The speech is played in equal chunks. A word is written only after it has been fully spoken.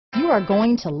are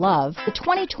going to love the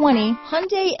 2020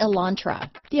 Hyundai Elantra.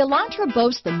 The Elantra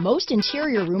boasts the most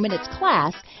interior room in its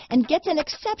class and gets an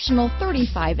exceptional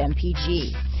 35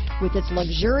 mpg. With its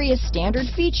luxurious standard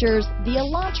features, the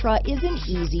Elantra is an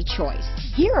easy choice.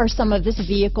 Here are some of this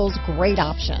vehicle's great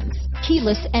options: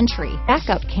 keyless entry,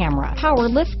 backup camera, power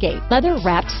liftgate,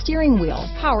 leather-wrapped steering wheel,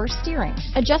 power steering,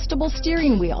 adjustable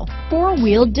steering wheel,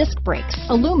 four-wheel disc brakes,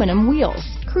 aluminum wheels,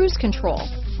 cruise control,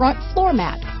 front floor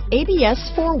mats,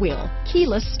 ABS four-wheel,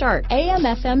 keyless start,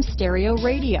 AM/FM stereo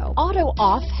radio,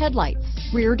 auto-off headlights,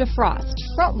 rear defrost,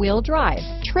 front-wheel drive,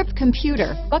 trip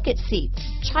computer, bucket seats,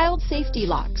 child safety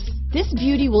locks. This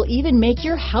beauty will even make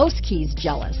your house keys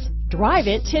jealous. Drive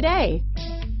it today.